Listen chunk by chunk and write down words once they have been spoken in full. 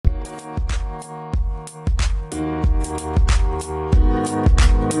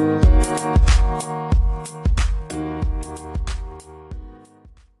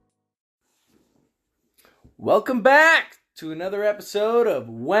Welcome back to another episode of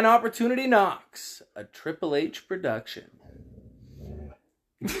When Opportunity Knocks, a Triple H production.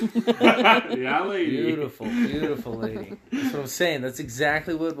 Yeah, lady. Beautiful, beautiful lady. That's what I'm saying. That's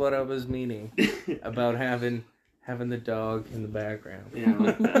exactly what I was meaning about having the dog in the background. Yeah, I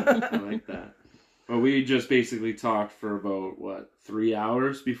like that. I like that. Well, we just basically talked for about, 3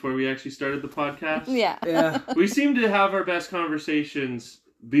 hours before we actually started the podcast? Yeah. We seem to have our best conversations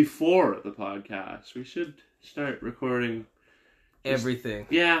before the podcast. We should start recording Everything.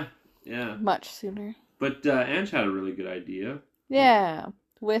 Yeah. Much sooner. But Ange had a really good idea. Yeah.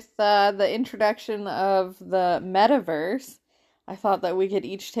 With the introduction of the metaverse, I thought that we could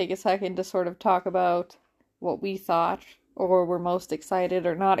each take a second to sort of talk about what we thought or were most excited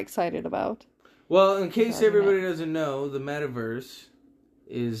or not excited about. Well, in case everybody doesn't know, the metaverse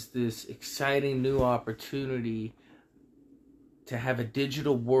is this exciting new opportunity to have a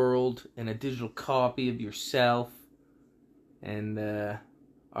digital world and a digital copy of yourself. And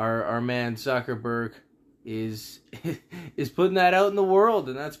our man Zuckerberg is putting that out in the world,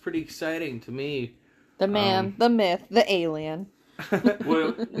 and that's pretty exciting to me. The man, the myth, the alien. Mark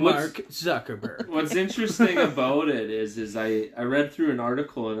Zuckerberg. What's interesting about it is I read through an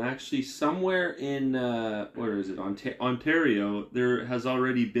article, and actually somewhere in where is it, Ontario, there has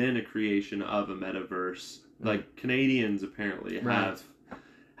already been a creation of a metaverse. Like Canadians apparently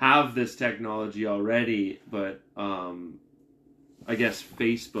have this technology already, but I guess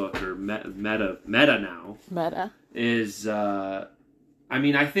Facebook or Meta now is I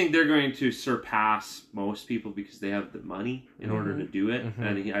think they're going to surpass most people because they have the money in order to do it,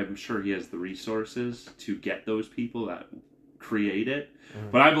 and I'm sure he has the resources to get those people that create it.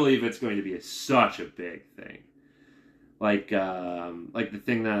 But I believe it's going to be such a big thing. Like the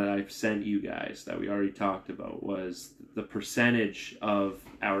thing that I've sent you guys that we already talked about was the percentage of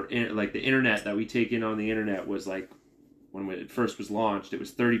the internet that we take in on the internet was like, when it first was launched, it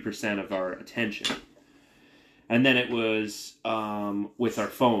was 30% of our attention. And then it was, with our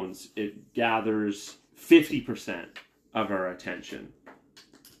phones, it gathers 50% of our attention.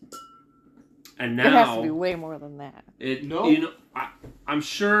 And now... It has to be way more than that. I'm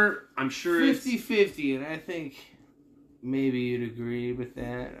sure 50-50, and I think... Maybe you'd agree with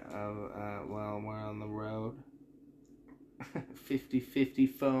that while we're on the road. 50-50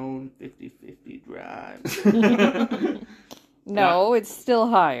 phone, 50-50 drive. No, it's still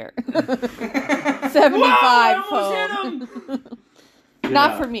higher. 75 phone.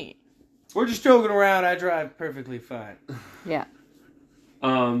 Not for me. We're just joking around. I drive perfectly fine. Yeah.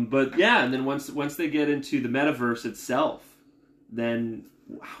 But yeah, and then once they get into the metaverse itself, then...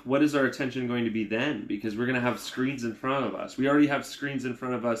 what is our attention going to be then? Because we're going to have screens in front of us. We already have screens in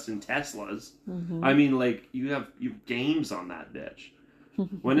front of us in Teslas. I mean, like you have games on that bitch.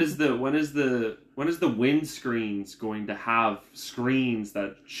 When is the windscreens going to have screens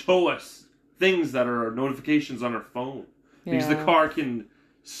that show us things that are notifications on our phone? Because the car can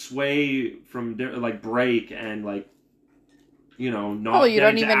sway from brake and not. Oh, you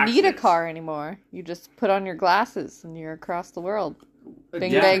don't even need a car anymore. You just put on your glasses and you're across the world.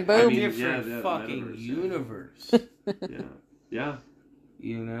 Bing, bang, boom. Different fucking universe. Yeah.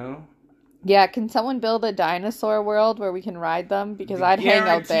 You know? Yeah, can someone build a dinosaur world where we can ride them? Because I'd hang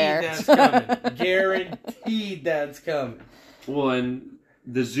out there. That's coming. Guaranteed that's coming. Well, and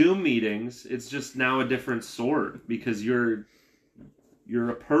the Zoom meetings, it's just now a different sword because you're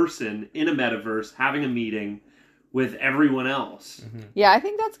a person in a metaverse having a meeting with everyone else. Yeah, I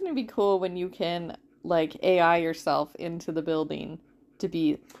think that's going to be cool when you can AI yourself into the building to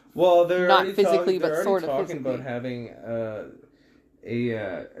be they're not physically but sort of talking physically. about having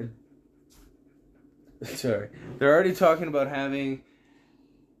they're already talking about having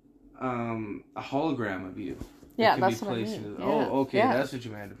a hologram of you. Yeah, that's what I mean. That's what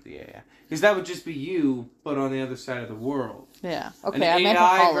you meant with the AI. Because that would just be you, but on the other side of the world. Yeah. Okay, I meant a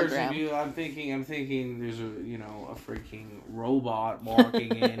AI version hologram. of you, I'm thinking there's a freaking robot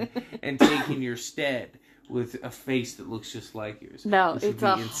walking in and taking your stead with a face that looks just like yours. No, it's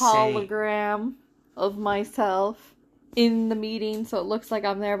a hologram of myself in the meeting, so it looks like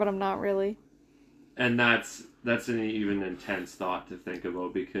I'm there, but I'm not really. And that's an even intense thought to think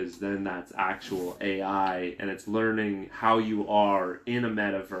about, because then that's actual AI and it's learning how you are in a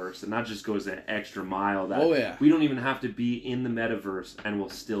metaverse, and that just goes an extra mile. We don't even have to be in the metaverse and we'll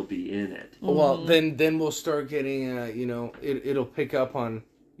still be in it. Well, then we'll start getting it'll pick up on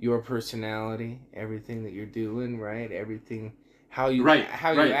your personality, everything that you're doing, right? Everything, how you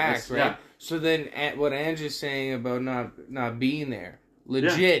act, right? Yeah. So then what Angie's saying about not being there,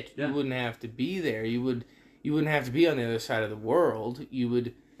 legit, you wouldn't have to be there. You wouldn't have to be on the other side of the world. It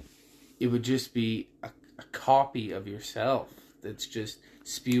would just be a a copy of yourself that's just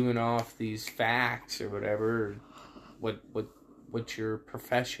spewing off these facts or whatever, what your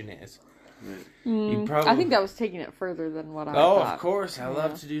profession is. Right. I think that was taking it further than what I Oh, thought. of course. I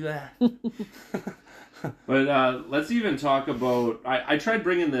love to do that. But let's even talk about... I tried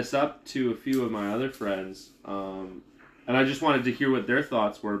bringing this up to a few of my other friends, and I just wanted to hear what their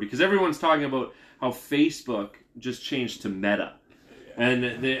thoughts were, because everyone's talking about how Facebook just changed to Meta. And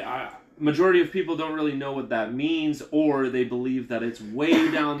the majority of people don't really know what that means, or they believe that it's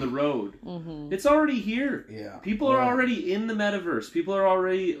way down the road. It's already here. Yeah. People are already in the metaverse. People are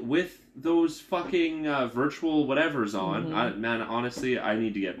already with those fucking virtual whatevers on. Man, honestly, I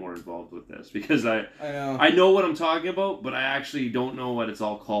need to get more involved with this, because I know. I know what I'm talking about, but I actually don't know what it's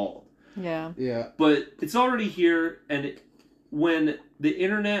all called. Yeah. Yeah. But it's already here, and when the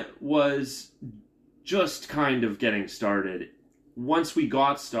internet was just kind of getting started, once we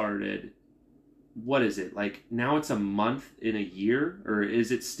got started, what is it? Like, now it's a month in a year? Or is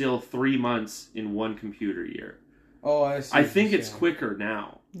it still 3 months in one computer year? Oh, I see. I think it's quicker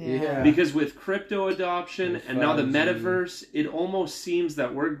now. Yeah. Because with crypto adoption and now the 5G. metaverse, it almost seems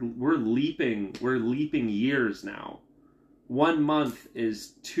that we're leaping years now. 1 month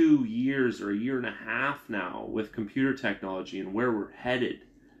is 2 years or a year and a half now with computer technology and where we're headed.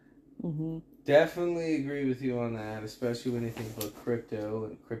 Definitely agree with you on that, especially when you think about crypto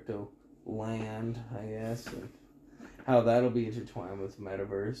and crypto land, I guess, and how that'll be intertwined with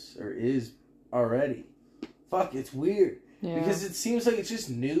metaverse, or is already. Fuck, it's weird. Yeah. Because it seems like it's just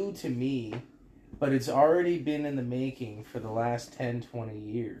new to me, but it's already been in the making for the last 10, 20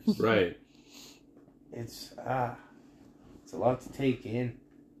 years. Right. It's a lot to take in.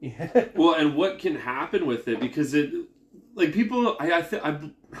 Yeah. Well, and what can happen with it, because it, like, people,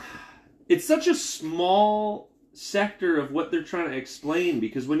 it's such a small sector of what they're trying to explain,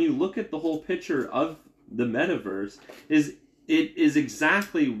 because when you look at the whole picture of the metaverse, it is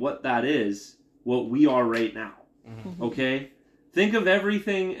exactly what that is, what we are right now. Okay? Think of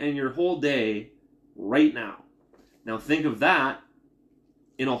everything in your whole day right now. Now think of that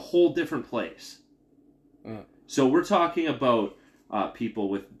in a whole different place. So we're talking about people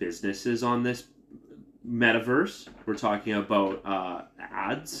with businesses on this metaverse. We're talking about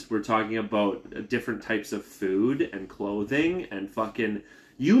ads. We're talking about different types of food and clothing and fucking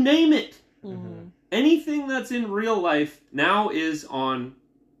you name it. Anything that's in real life now is on,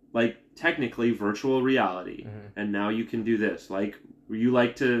 like, technically virtual reality. And now you can do this. Like, you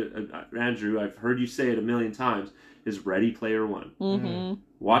like to, Andrew, I've heard you say it a million times, is Ready Player One.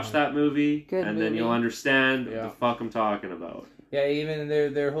 Watch that movie, Good and movie. then you'll understand what the fuck I'm talking about. Yeah, even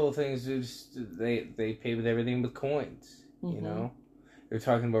their whole thing is just, they pay with everything with coins, you know? They're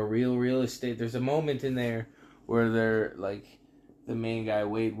talking about real estate. There's a moment in there where they're, like, the main guy,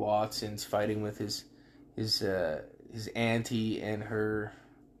 Wade Watson's fighting with his auntie and her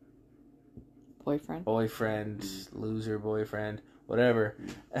boyfriend, loser boyfriend, whatever.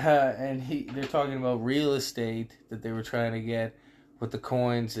 And they're talking about real estate that they were trying to get with the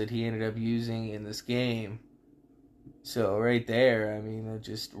coins that he ended up using in this game. So right there, I mean, it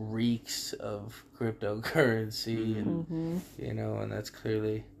just reeks of cryptocurrency, and you know, and it's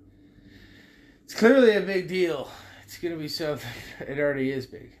clearly a big deal. It's gonna be something. It already is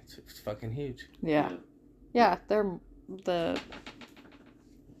big. It's fucking huge. Yeah. They're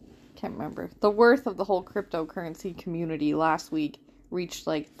can't remember. The worth of the whole cryptocurrency community last week reached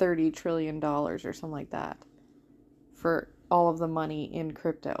like $30 trillion or something like that for all of the money in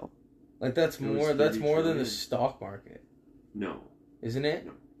crypto. Like that's more than the stock market. No. Isn't it?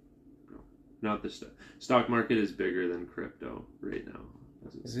 No. Not the stock market is bigger than crypto right now.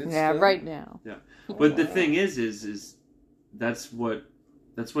 Is it Yeah, still? right now. Yeah. But the thing is that's what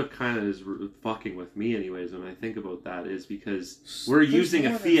kind of is fucking with me anyways when I think about that, is because we're using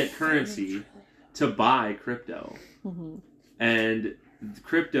a fiat currency to buy crypto. And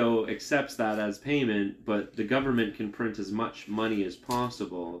crypto accepts that as payment, but the government can print as much money as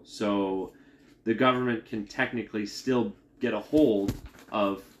possible. So the government can technically still get a hold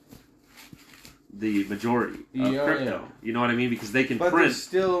of the majority of crypto. Yeah. You know what I mean? Because they can But print. there's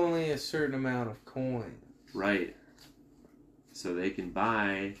still only a certain amount of coins. Right. So they can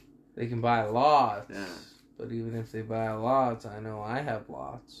buy. They can buy lots. Yeah. But even if they buy lots, I know I have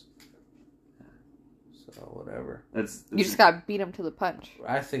lots. So whatever. You just gotta beat them to the punch.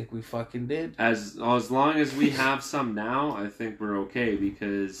 I think we fucking did. As long as we have some now, I think we're okay,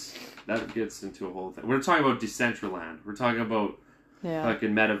 because that gets into a whole thing. We're talking about Decentraland. We're talking about fucking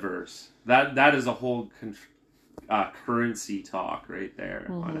metaverse. That is a whole currency talk right there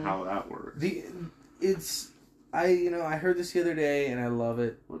on how that works. I heard this the other day and I love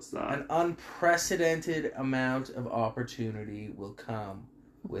it. What's that? An unprecedented amount of opportunity will come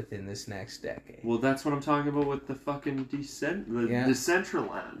within this next decade. Well, that's what I'm talking about with the fucking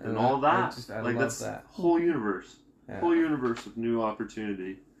Decentraland and all that. I like love that's that. whole universe. Yeah. Whole universe of new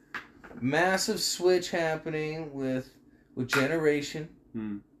opportunity. Massive switch happening with generation.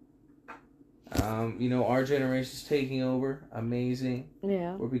 Our generation's taking over. Amazing.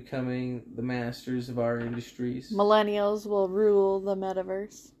 Yeah. We're becoming the masters of our industries. Millennials will rule the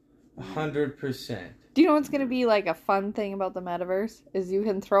metaverse. 100%. Do you know what's going to be like a fun thing about the metaverse? Is you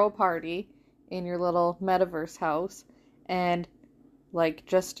can throw a party in your little metaverse house and like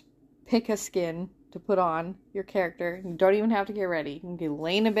just pick a skin to put on your character. You don't even have to get ready. You can be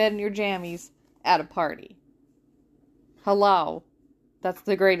laying in bed in your jammies at a party. Hello. That's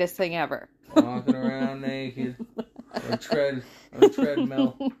the greatest thing ever. Walking around naked on a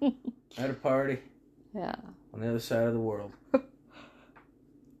treadmill at a party. Yeah. On the other side of the world.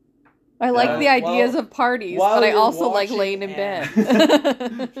 I like the ideas of parties, but I also like laying in bed.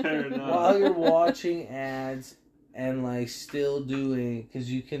 Fair enough. While you're watching ads and like still doing,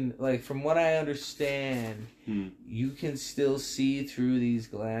 because you can, like, from what I understand, you can still see through these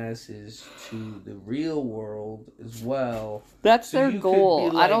glasses to the real world as well. That's So their you could goal.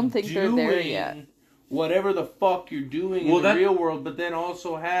 be, like, I don't think they're there doing yet. Whatever the fuck you're doing in the real world, but then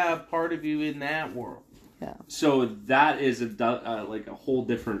also have part of you in that world. Yeah. So that is like a whole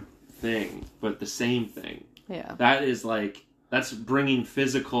different thing, but the same thing. Yeah. That is like, that's bringing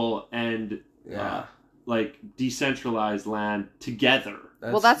physical and like decentralized land together.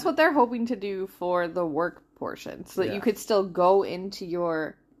 That's what they're hoping to do for the work portion, so that you could still go into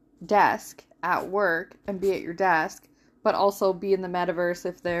your desk at work and be at your desk, but also be in the metaverse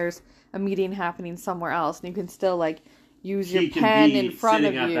if there's a meeting happening somewhere else, and you can still like use your pen in front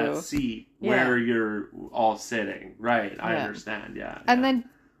of you. Sitting at that seat where you're all sitting. Right, I understand, And then,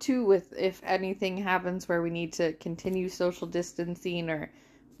 too, with if anything happens where we need to continue social distancing or,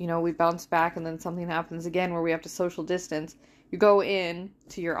 we bounce back and then something happens again where we have to social distance, you go in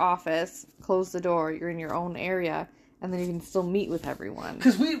to your office, close the door, you're in your own area, and then you can still meet with everyone.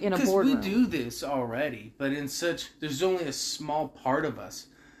 Because we do this already, but there's only a small part of us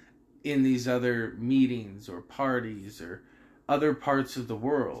in these other meetings or parties or other parts of the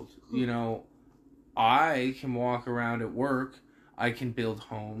world. I can walk around at work. I can build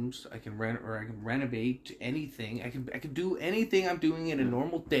homes. I can rent or I can renovate anything. I can do anything I'm doing in a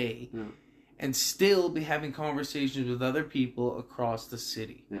normal day, and still be having conversations with other people across the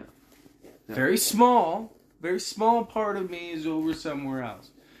city. Yeah. Very small part of me is over somewhere else.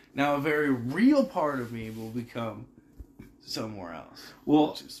 Now, a very real part of me will become somewhere else.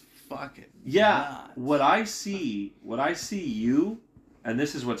 Well, just fucking nuts. Nuts. What I see you, and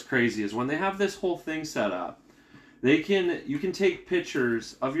this is what's crazy, is when they have this whole thing set up, you can take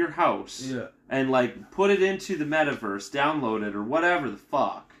pictures of your house and like put it into the metaverse, download it or whatever the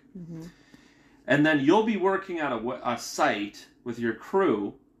fuck, and then you'll be working at a site with your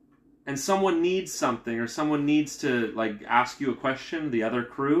crew, and someone needs something or someone needs to like ask you a question, the other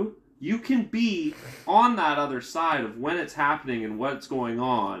crew. You can be on that other side of when it's happening and what's going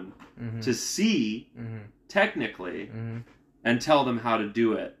on to see technically and tell them how to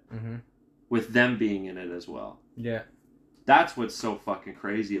do it with them being in it as well. Yeah. That's what's so fucking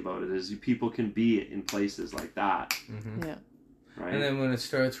crazy about it, is people can be in places like that. Yeah. Right? And then when it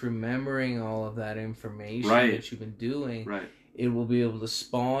starts remembering all of that information that you've been doing, it will be able to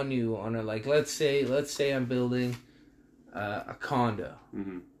spawn you on a, like, let's say I'm building a condo,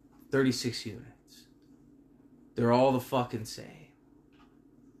 36 units. They're all the fucking same.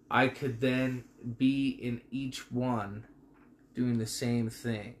 I could then be in each one doing the same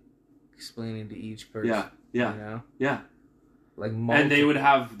thing, explaining to each person. Yeah. Like and they would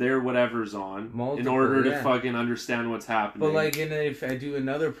have their whatevers on in order to fucking understand what's happening. But like, and if I do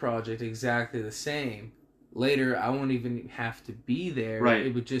another project exactly the same, later I won't even have to be there. Right.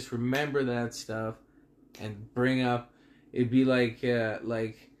 It would just remember that stuff and bring up. It'd be like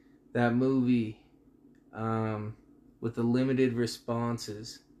that movie, with the limited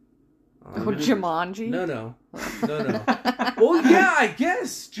responses. Jumanji? No. Well, yeah, I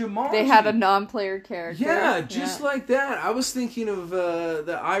guess Jumanji. They had a non-player character. Yeah, just like that. I was thinking of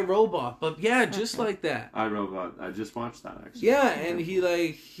the iRobot, but yeah, just like that. iRobot. I just watched that actually. Yeah, and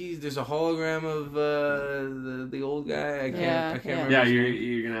there's a hologram of the old guy. I can't remember. Yeah,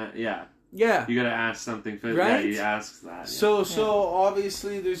 you're gonna you gotta ask something. Right? Yeah, he asks that. Yeah. So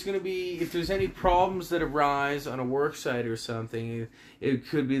obviously there's gonna be, if there's any problems that arise on a work site or something, it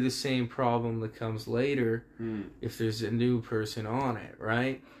could be the same problem that comes later if there's a new person on it,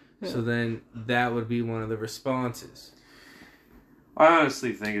 right? So then that would be one of the responses. I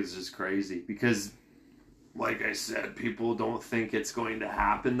honestly think it's just crazy because, like I said, people don't think it's going to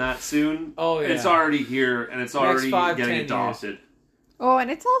happen that soon. Oh, yeah. It's already here, and it's already 5, getting 10 adopted. Oh, and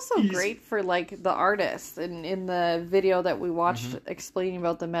it's also Easy. great for, like, the artists. And in the video that we watched Mm-hmm. explaining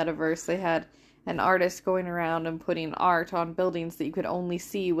about the metaverse, they had an artist going around and putting art on buildings that you could only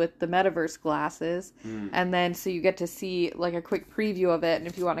see with the metaverse glasses. And then so you get to see, like, a quick preview of it. And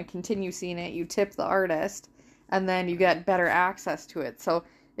if you want to continue seeing it, you tip the artist. And then you get better access to it. So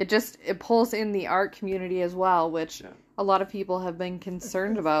it pulls in the art community as well, which a lot of people have been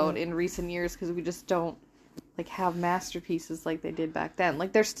concerned about in recent years because we just don't, like, have masterpieces like they did back then.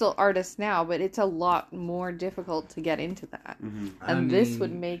 Like, there's still artists now, but it's a lot more difficult to get into that. And this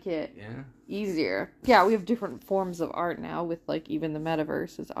would make it easier. Yeah, we have different forms of art now with, like, even the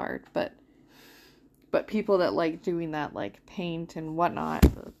metaverse is art, but people that like doing that, like, paint and whatnot,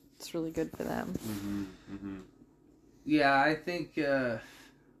 it's really good for them. Yeah, I think,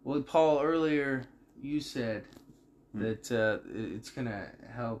 well, Paul, earlier you said that it's going to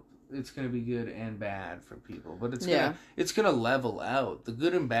help. It's going to be good and bad for people, but it's going to level out. The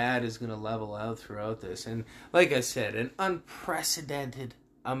good and bad is going to level out throughout this. And like I said, an unprecedented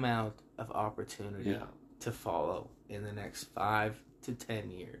amount of opportunity to follow in the next 5 to 10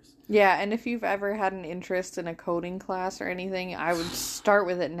 years. Yeah, and if you've ever had an interest in a coding class or anything, I would start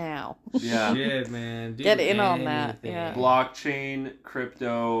with it now. Yeah. Shit, man. Do Get in on that, anything. yeah. Blockchain,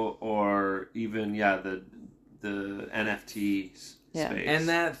 crypto, or even, the NFTs. Yeah. Space. And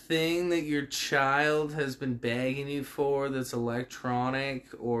that thing that your child has been begging you for that's electronic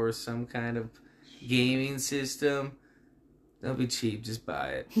or some kind of gaming system, don't be cheap, just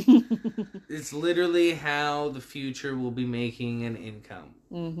buy it. It's literally how the future will be making an income.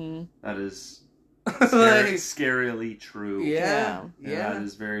 Mm-hmm. That is Like, scarily true. yeah. That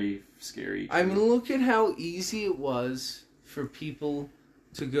is very scary. I mean, look at how easy it was for people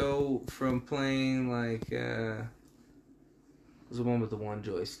to go from playing, like, was the one with the one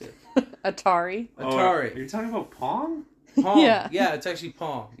joystick? Atari. Atari. Are you talking about Pong? Pong. Yeah. Yeah, it's actually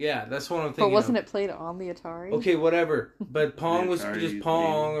Pong. Yeah, that's what I'm thinking. But wasn't it played on the Atari? Okay, whatever. But Pong was Atari just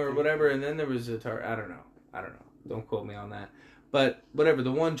Pong or game. whatever, and then there was Atari. I don't know. Don't quote me on that. But whatever,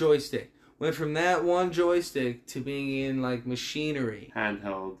 the one joystick. Went from that one joystick to being in, like, machinery.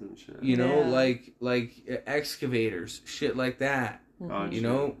 Handheld and shit. You know, Yeah. like excavators, shit like that. Gotcha. You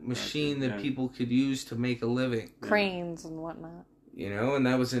know, machine that people could use to make a living. Cranes and whatnot. You know, and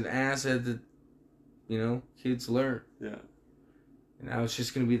that was an asset that, you know, kids learn. Yeah. And now it's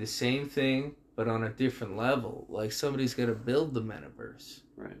just going to be the same thing, but on a different level. Like, somebody's got to build the metaverse.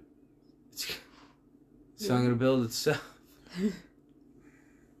 Right. It's not going to build itself.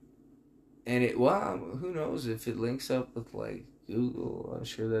 And who knows if it links up with, like, Google. I'm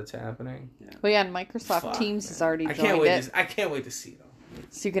sure that's happening. Yeah. Well, yeah, and Microsoft Fuck, Teams man. has already I joined it. I can't wait to see it all.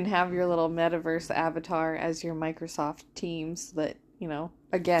 So you can have your little metaverse avatar as your Microsoft Teams that, you know,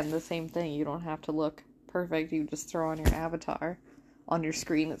 again, the same thing. You don't have to look perfect. You just throw on your avatar on your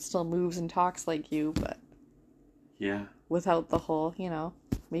screen. It still moves and talks like you, but Yeah. without the whole, you know,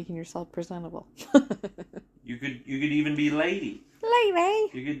 making yourself presentable. You could even be Lady.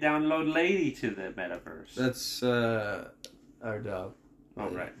 Lady! You could download Lady to the metaverse. That's our dog. Oh,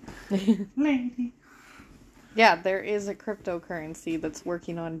 right. Lady. Yeah, there is a cryptocurrency that's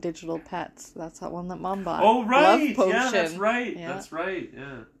working on digital pets. That's that one that Mom bought. Oh, right. Love Yeah, Potion. that's right. Yeah. That's right.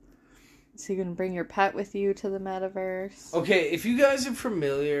 Yeah. So you can bring your pet with you to the metaverse. Okay, if you guys are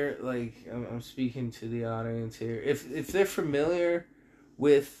familiar, like, I'm speaking to the audience here. If they're familiar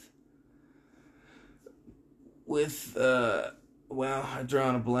with well, I've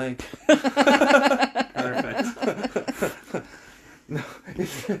drawn a blank. Perfect. No,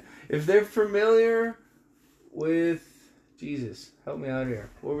 if they're familiar with, Jesus, help me out here.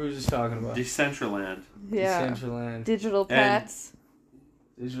 What were we just talking about? Decentraland. Yeah. Decentraland, Digital pets.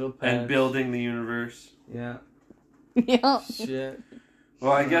 digital pets, And building the universe. Yeah, Yeah. shit.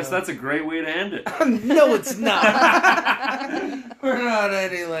 Well, I guess that's a great way to end it. No, it's not. We're not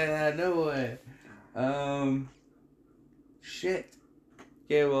ending like that. No way. Shit.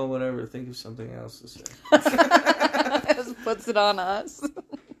 Yeah, well, whatever. Think of something else to say. Just puts it on us.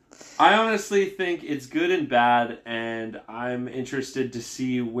 I honestly think it's good and bad, and I'm interested to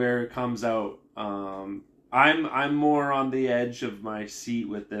see where it comes out. I'm more on the edge of my seat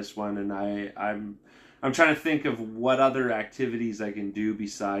with this one, and I'm trying to think of what other activities I can do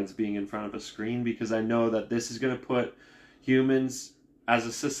besides being in front of a screen, because I know that this is going to put humans as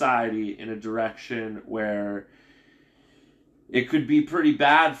a society in a direction where it could be pretty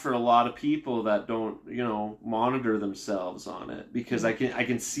bad for a lot of people that don't, monitor themselves on it, because I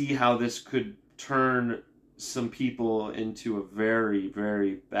can see how this could turn some people into a very,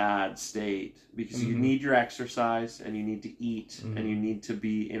 very bad state, because you need your exercise and you need to eat and you need to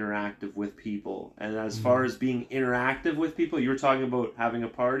be interactive with people. And as far as being interactive with people, you were talking about having a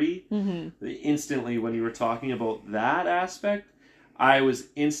party. Instantly, when you were talking about that aspect, I was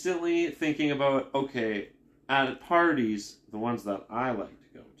instantly thinking about, okay, at parties, the ones that I like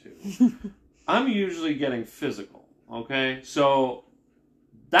to go to, I'm usually getting physical, okay? So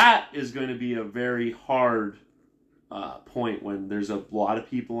that is going to be a very hard point when there's a lot of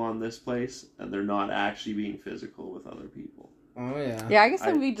people on this place and they're not actually being physical with other people. Oh, yeah. Yeah, I guess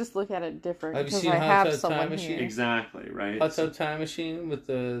we just look at it different. Have you because seen I Hot have Tub someone Time here. Machine? Exactly, right? Hot Tub Time Machine with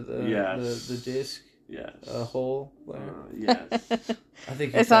the disc Yes. hole there. Yes. I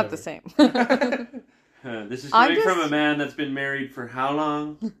think It's not the same. This is coming from a man that's been married for how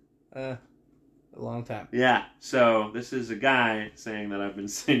long? A long time. Yeah. So this is a guy saying that I've been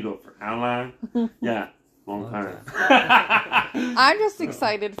single for how long? Yeah. Long time. I'm just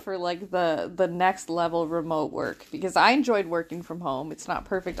excited for like the next level remote work, because I enjoyed working from home. It's not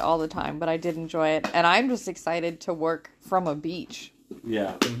perfect all the time, but I did enjoy it, and I'm just excited to work from a beach.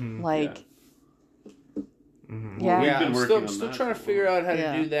 Yeah. Like, Well, we've been I'm working still on trying to that figure out how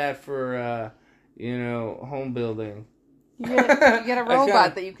Yeah. to do that for home building. you get a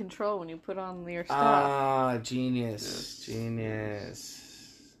robot that you control when you put on your stuff. Ah, genius.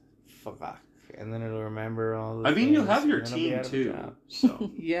 Fuck. And then it'll remember all the things, you'll have your and then I'll be team out of a too. job.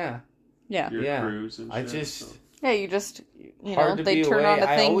 So Yeah. Yeah. your Yeah. crews and shit. So. Yeah, you just, Hard to they be turn away. on the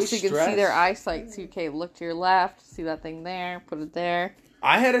I thing always so you can see stress- their eyesight. So, okay, look to your left, see that thing there, put it there.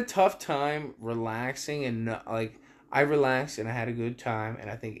 I had a tough time relaxing and I relaxed and I had a good time, and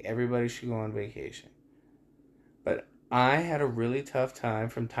I think everybody should go on vacation. But I had a really tough time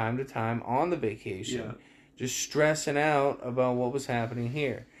from time to time on the vacation, just stressing out about what was happening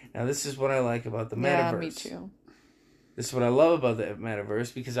here. Now, this is what I like about the metaverse. Yeah, me too. This is what I love about the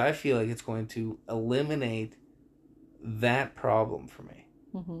metaverse, because I feel like it's going to eliminate that problem for me.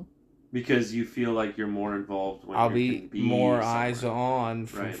 Mm-hmm. Because you feel like you're more involved when I'll you be can more somewhere. eyes on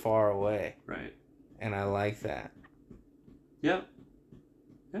from Right. far away. Right. And I like that. Yeah.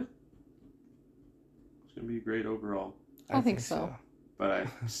 Yeah. It's going to be great overall. I think so. But I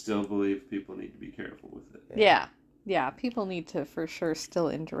still believe people need to be careful with it. Yeah, people need to for sure still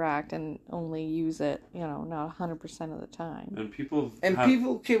interact and only use it, not 100% of the time. And people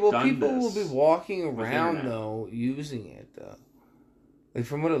People will be walking with around internet. though using it though. Like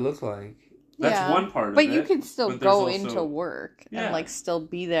from what it looked like. That's one part of but it. you can still but there's go also- into work Yeah. and still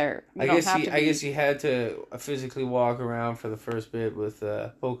be there. You I don't guess have he to I be- guess he had to physically walk around for the first bit with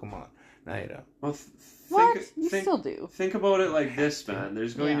Pokemon. Now you don't. Well, What? You still do. Think about it like this, man.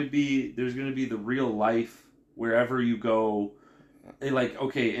 There's going Yeah. to be the real life wherever you go. Like,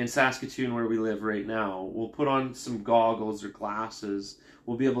 okay, in Saskatoon where we live right now, we'll put on some goggles or glasses.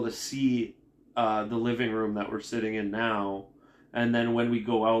 We'll be able to see the living room that we're sitting in now, and then when we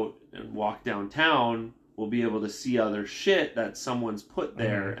go out and walk downtown, we'll be able to see other shit that someone's put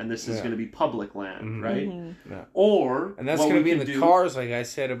there, and this is going to be public land, right? Mm-hmm. Yeah. Or And that's what going to we be in can the do- cars, like I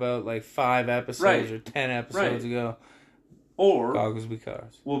said about 5 episodes Right. or 10 episodes Right. ago. Or Goggles be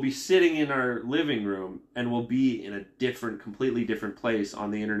cars. we'll be sitting in our living room and we'll be in a completely different place on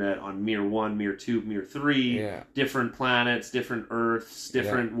the internet, on Mir 1, Mir 2, Mir 3, Yeah. different planets, different Earths,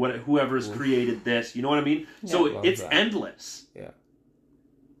 different whoever's created this. You know what I mean? So Love it's that. endless.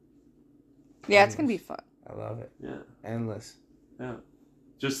 Yeah, it's going to be fun. I love it. Yeah. Endless. Yeah.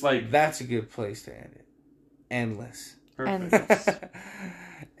 Just like That's a good place to end it. Endless. perfect. Endless.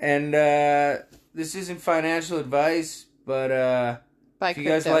 And this isn't financial advice, but Buy if you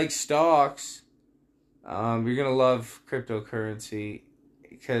guys crypto. like stocks, you're gonna love cryptocurrency,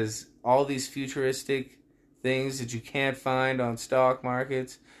 because all these futuristic things that you can't find on stock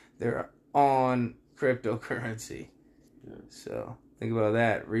markets, they're on cryptocurrency. Yeah. So think about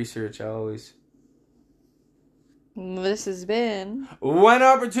that. Research always. This has been When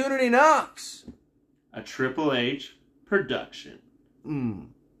opportunity knocks. A Triple H production. Mm.